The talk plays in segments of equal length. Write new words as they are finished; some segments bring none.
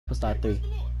Superstar 3.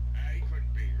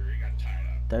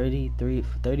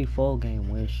 34 game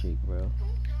win streak, bro.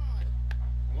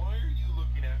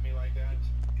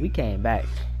 We came back.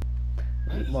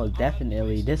 Most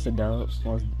definitely. This a dub.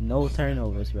 Most no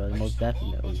turnovers, bro. Most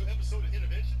definitely.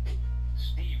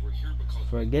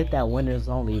 Forget that winners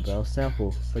only, bro.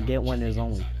 Simple. Forget winners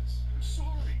only.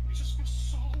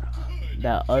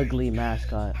 That ugly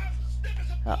mascot.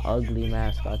 That ugly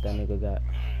mascot that nigga got.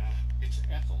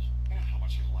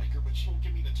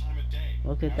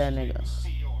 Look at that nigga.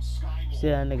 See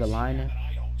that nigga lining?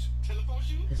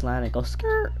 His lining go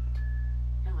skirt.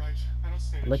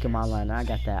 Look at my liner. I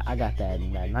got that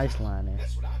nice lining.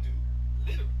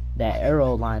 That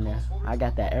arrow lining. I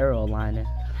got that arrow lining.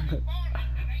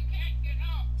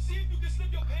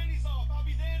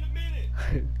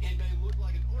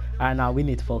 Alright, now we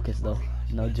need to focus though.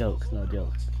 No jokes, no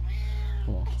jokes.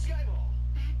 Come on. I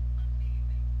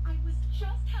was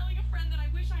just telling a friend that I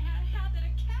wish I had a hat that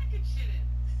a cat could shit in.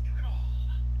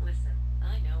 Listen,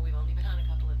 I know we've only been on a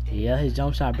couple of days. Yeah, his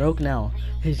jump shot broke now.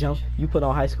 You put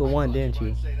on High School 1, didn't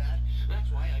you?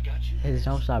 His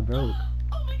jump shot broke.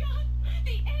 Oh my god!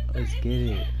 The Let's get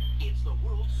it.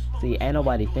 See, ain't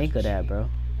nobody think of that, bro.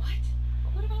 What?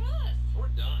 What about us? We're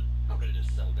done. I'm gonna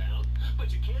just settle down.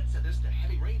 But you can't send this to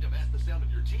heavy rain to mask the sound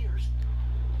of your tears.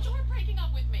 You're breaking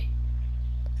up with me.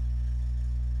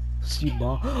 See,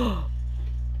 ball.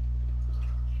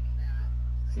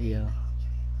 Yeah.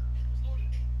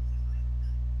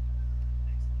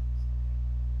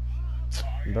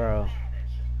 Bro.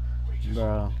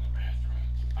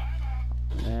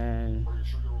 Man.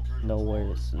 No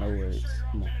words. Come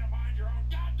on.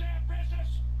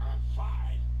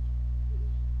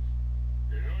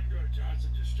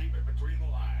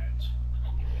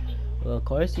 Well, of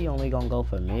course he only gonna go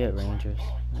for mid-rangers.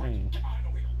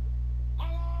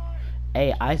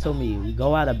 Hey, ISO me. We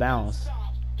go out of bounds.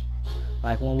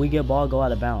 Like, when we get ball, go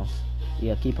out of bounds.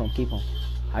 Yeah, keep him.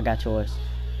 I got yours.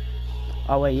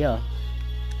 Oh, wait, yeah.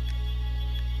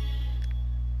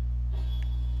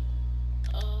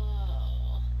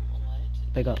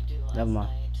 Pick up. Never mind.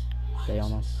 Stay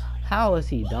on him. How is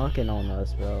he dunking on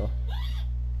us, bro?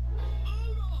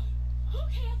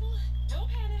 Okay, Ethel, don't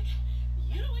panic.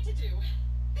 You know what to do.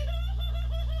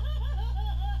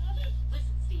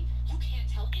 Listen, Steve, you can't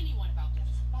tell anyone about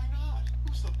this. Why not? It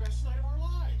was the best night of our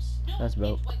lives. No, That's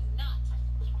broke. it was not.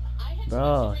 I had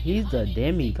Bro, to he's the make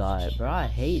demigod, bro. I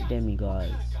hate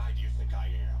demigods. What kind of guy do you think I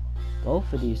am?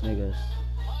 Both of these niggas.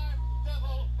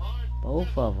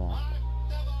 Both of them.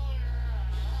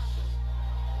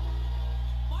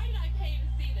 Why did I pay to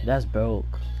see this? That's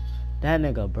broke. That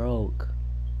nigga broke.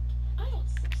 I don't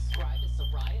subscribe to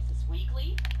Psoriasis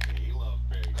Weekly. Hey, love,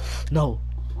 babe. No.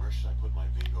 Where should I put my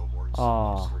Viggo Mortensen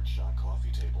Aw. Oxford shot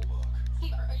coffee table book?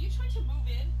 Steve, are you trying to move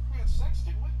in? We had sex,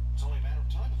 didn't we? It's only a matter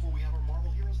of time before we have our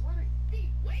Marvel Heroes wedding. Steve,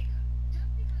 wake up. Just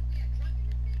because we had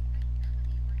drunkenness thing, that doesn't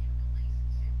mean we're in a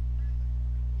relationship.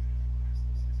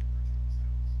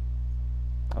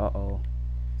 Uh-oh.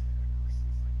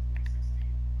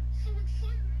 So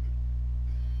excited.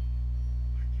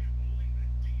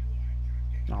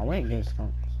 No, we ain't getting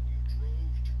skunked.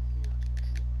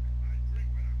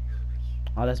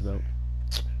 Oh, that's broke.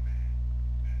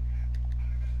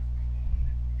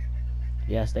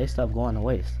 Yes, they stuff going to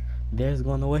waste. Theirs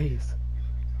going to waste.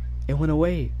 It went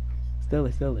away. Still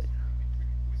it.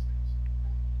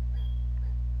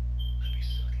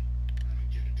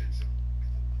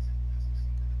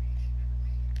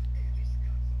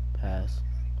 Pass.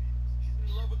 Been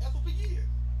in love with Ethel for years.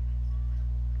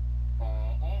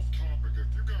 Off topic, if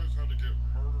you guys had to get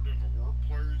murdered in the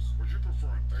workplace, would you prefer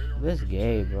an AR? This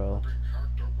gay, bro.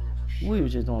 We were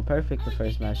just doing perfect the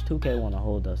first match. 2K want to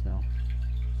hold us now.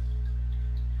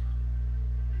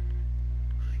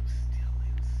 I'm still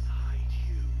inside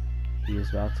you. He is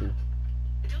about to.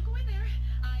 Don't go in there.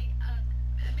 I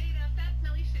made a fat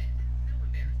smelly shit. So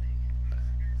embarrassing.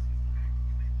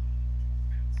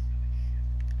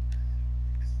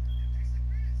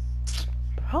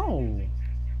 Bro.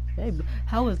 Hey,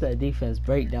 how was that defense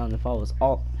breakdown if I was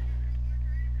all...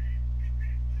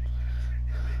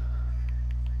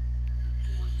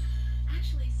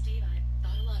 Actually, Steve, I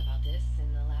thought a lot about this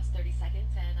in the last 30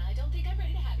 seconds, and I don't think I'm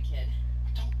ready to have a kid.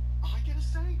 Don't I get a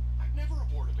say? I've never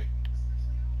aborted it.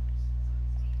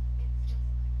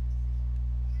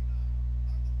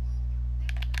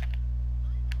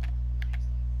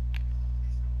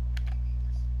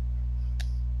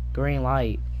 Green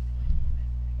light.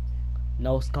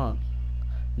 No skunk.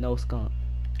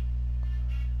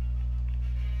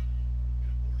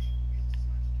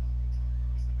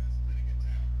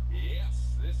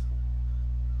 Yes, this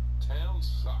town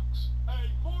sucks. Hey,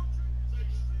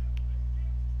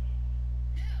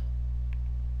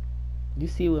 You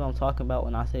see what I'm talking about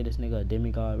when I say this nigga a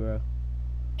demigod, bro?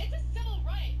 It's a civil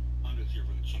right. I'm just here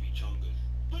for the chimichangas.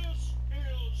 This is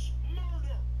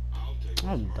murder! I'll take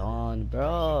I'm done,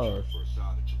 bro. for a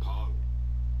shot at Chicago.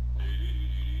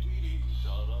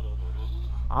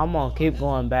 I'm gonna keep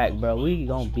going back, bro. We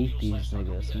gonna beat these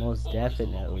niggas, most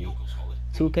definitely.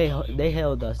 2K, they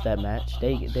held us that match.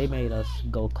 They made us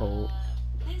go cold.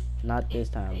 Not this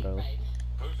time, bro.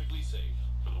 Perfectly safe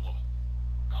for the woman.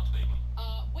 Not the baby.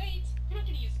 Wait. You're not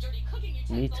gonna use dirty cooking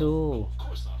utensils. Me too. Of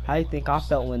course not. How you think I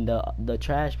felt when the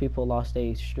trash people lost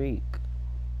their streak?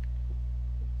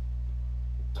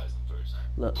 Baptize them first.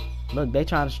 Look, they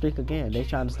trying to streak again. They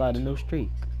trying to start a new streak.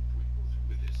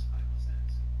 With this, I must ask, are you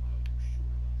sure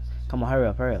about this? Come on, hurry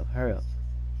up.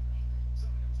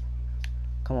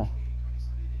 Come on.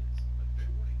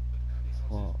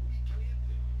 Well,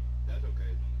 That's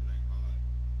okay, as long as it ain't hot.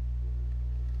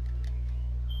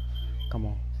 come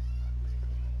on.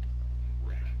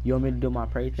 You want me to do my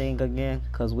prayer thing again?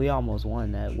 Cause we almost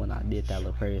won that when I did that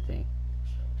little prayer thing.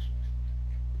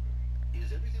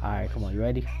 Is everything Alright, come on, you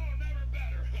ready? Oh, never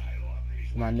better. I love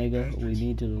these. My nigga, we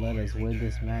need you to let us win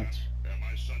this match. And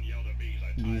my son yelled at me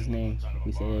like In his time name, was out of a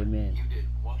we say barn. amen. you did?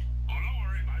 What? Oh, don't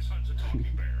worry, my son's a talking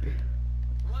bear.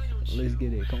 Why don't Let's you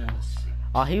get it, come on. have a seat?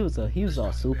 Oh, he was a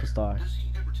superstar. Does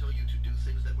he ever tell you to do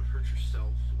things that would hurt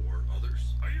yourself or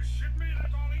others? Are you shitting me?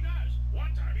 That's all he does.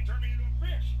 One time he turned me into a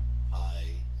fish.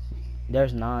 I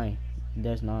There's 9.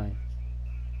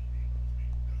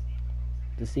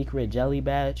 The secret jelly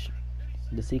badge.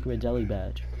 The secret jelly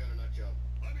badge. got a nut job.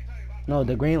 Let me tell you about No,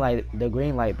 the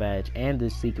green light badge and the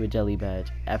secret jelly badge.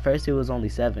 At first it was only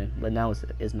 7, but now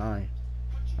it's 9.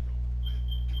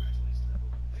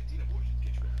 Hey, Tina, boy, should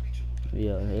get you a feature loop.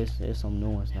 Yeah, it's some new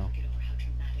ones now. Get over how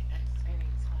traumatic that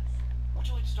experience was. Would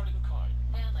you like to start a new card?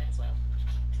 Yeah, might as well.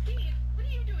 Steve, what are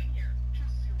you doing here?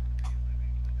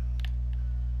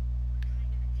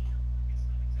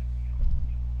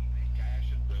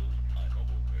 Cash and bills, I'm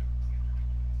okay.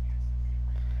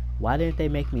 Why didn't they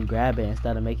make me grab it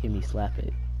instead of making me slap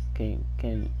it? Can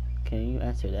you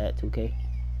answer that, 2K?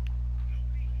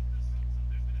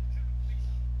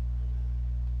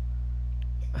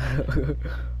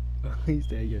 He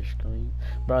said your screen.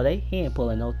 Bro, he ain't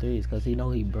pulling no threes because he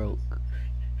know he broke.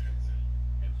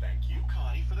 And thank you,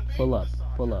 Connie, for the baby Pull up.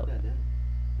 massage. Man.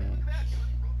 Look at that, you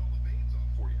rubbed all the veins off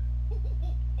for you.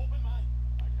 Open mine.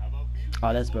 I have a feeling.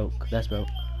 Oh, that's broke.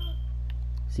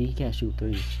 See, he can't shoot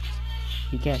threes.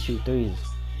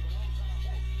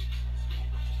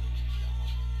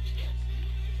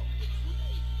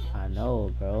 I know,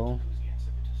 bro.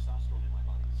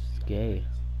 It's gay.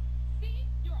 Steve,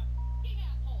 you're a f***ing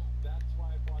asshole. That's why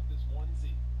I bought this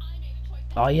onesie. I made a choice.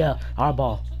 Oh yeah, our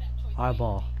ball. So that choice Our made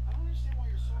ball. me. I don't understand why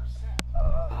you're so upset.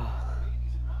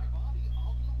 Baby's in my body.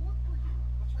 I'll do the work for you.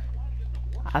 That's why I wanted to get an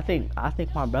abortion. I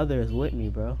think my brother is with me,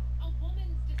 bro. A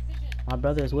woman's decision. My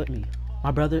brother is with me.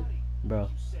 My brother, bro.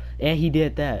 And he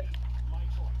did that.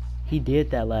 He did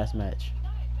that last match.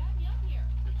 Guys, back me up here.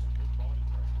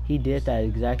 He did that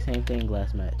exact same thing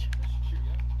last match.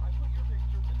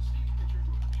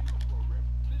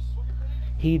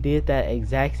 He did that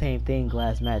exact same thing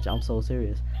last match. I'm so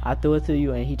serious. I threw it to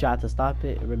you and he tried to stop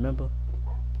it. Remember?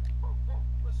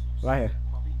 Right here.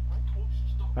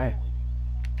 Right here.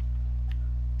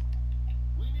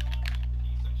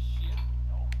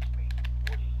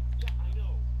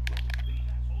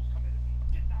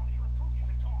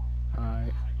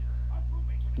 Alright.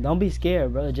 Don't be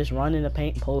scared, bro. Just run in the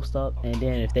paint, post up, and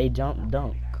then if they jump,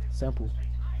 dunk. Simple.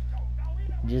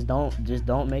 Just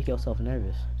don't make yourself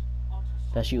nervous.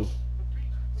 That's you.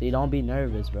 See, don't be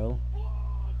nervous, bro.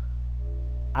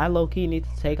 I low-key need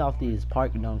to take off these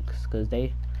park dunks, cause they're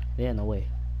in the way.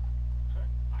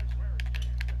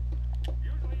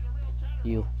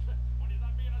 You.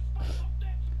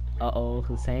 Uh-oh,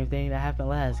 the same thing that happened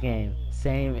last game.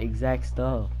 Same exact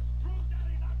stuff.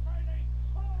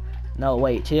 No,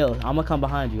 wait, chill. I'm gonna come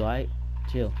behind you, alright?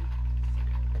 Chill.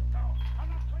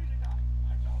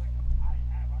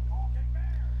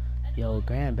 Yo,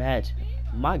 grand badge.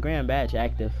 My grand badge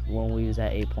active when we was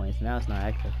at 8 points. Now it's not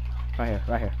active. Right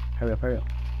here. Hurry up.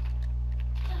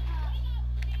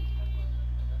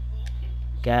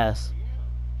 Gas.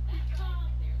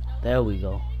 There we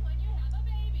go.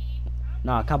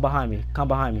 Nah, come behind me.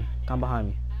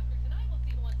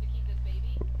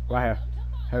 Right here.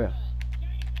 Hurry up.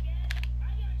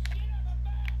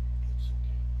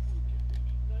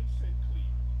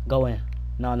 Go in.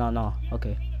 No.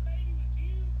 Okay.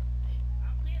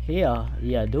 Yeah,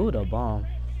 do the bomb.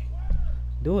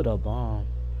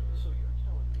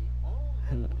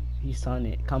 He's on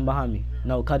it. Come behind me.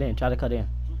 No, cut in. Try to cut in.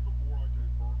 Just before I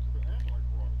gave birth to the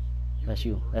Antichrist. That's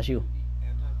you. That's you.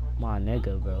 My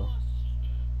nigga, bro.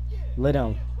 Let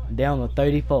him down to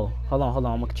 34. Hold on.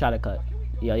 I'm gonna try to cut.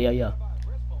 Yeah.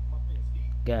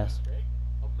 Gas.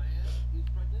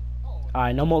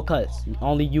 Alright, no more cuts.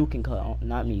 Only you can cut,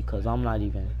 not me, cause I'm not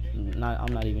even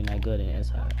that good in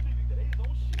inside.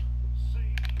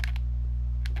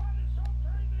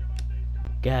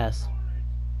 Gas.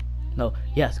 No.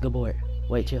 Yes. Good boy.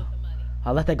 Wait. Chill.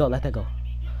 I'll let that go.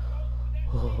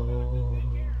 Oh,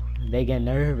 they get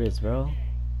nervous, bro.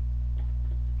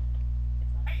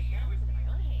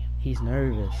 He's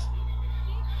nervous.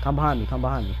 Come behind me.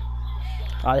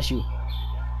 Oh, that's you.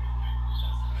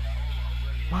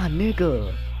 My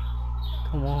nigga.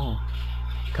 Come on.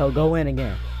 Go in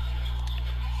again.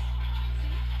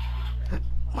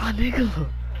 My nigga.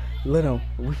 Let him.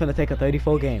 We finna take a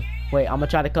 34 game. Wait, I'm gonna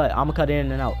try to cut. I'm gonna cut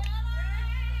in and out.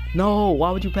 No,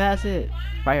 why would you pass it?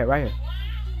 Right here.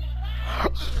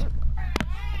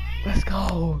 Let's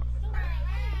go.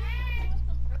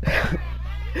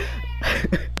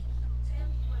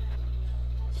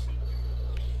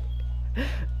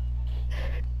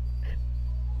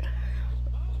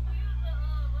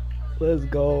 Let's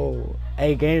go.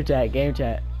 Hey, game chat.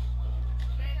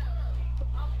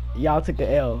 Y'all took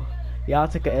a L.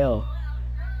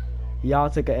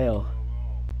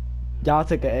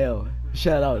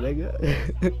 Shut up, nigga.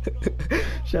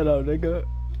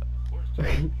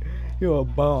 You're a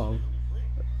bomb.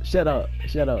 Shut up.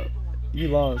 You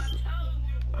lost.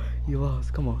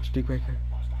 Come on, streak breaker.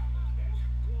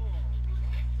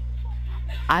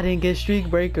 I didn't get streak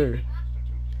breaker.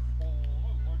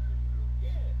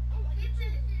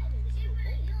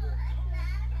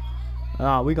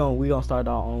 Nah, we gonna start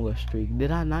our own little streak. Did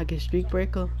I not get streak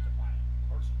breaker?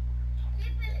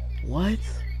 What?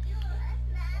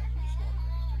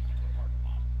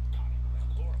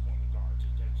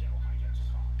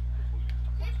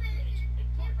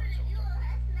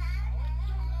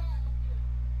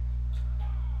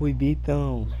 We beat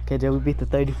them. KJ, we beat the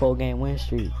 34 game win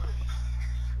streak.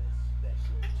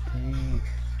 Dang.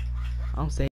 I'm saying